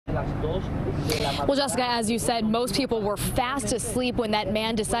Well, Jessica, as you said, most people were fast asleep when that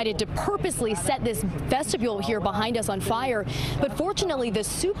man decided to purposely set this vestibule here behind us on fire. But fortunately, the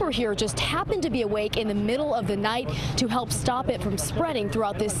super here just happened to be awake in the middle of the night to help stop it from spreading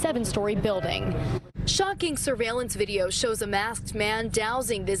throughout this 7-story building. Shocking surveillance video shows a masked man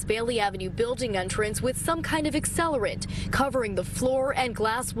dousing this Bailey Avenue building entrance with some kind of accelerant, covering the floor and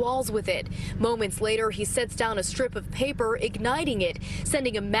glass walls with it. Moments later, he sets down a strip of paper, igniting it,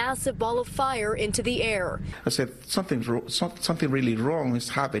 sending a massive ball of fire into the air. I said, something really wrong is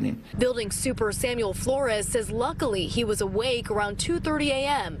happening. Building super Samuel Flores says luckily he was awake around 2:30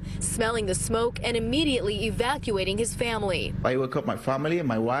 a.m., smelling the smoke and immediately evacuating his family. I woke up my family and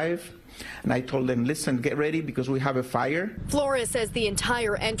my wife, and I told them, listen, get ready because we have a fire. Flores says the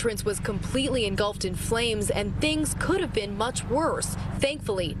entire entrance was completely engulfed in flames and things could have been much worse.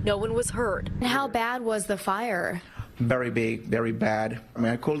 Thankfully, no one was hurt. How bad was the fire? Very big, very bad. I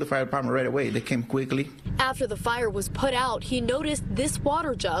mean, I called the fire department right away. They came quickly. After the fire was put out, he noticed this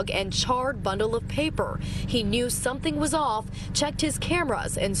water jug and charred bundle of paper. He knew something was off, checked his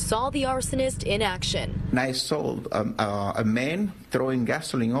cameras, and saw the arsonist in action. And I saw a man throwing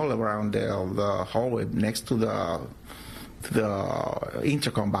gasoline all around the hallway next to the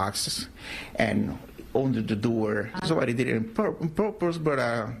intercom boxes and under the door. Somebody did it on purpose, but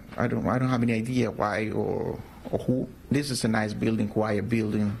I don't have any idea why or who. This is a nice building, quiet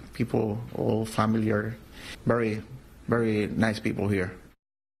building. People all familiar, very, very nice people here.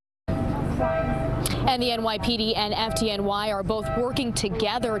 And the NYPD and FDNY are both working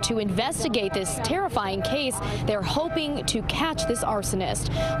together to investigate this terrifying case. They're hoping to catch this arsonist.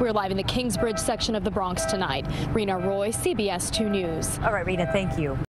 We're live in the Kingsbridge section of the Bronx tonight. Reena, CBS 2 News. All right, Reena, thank you.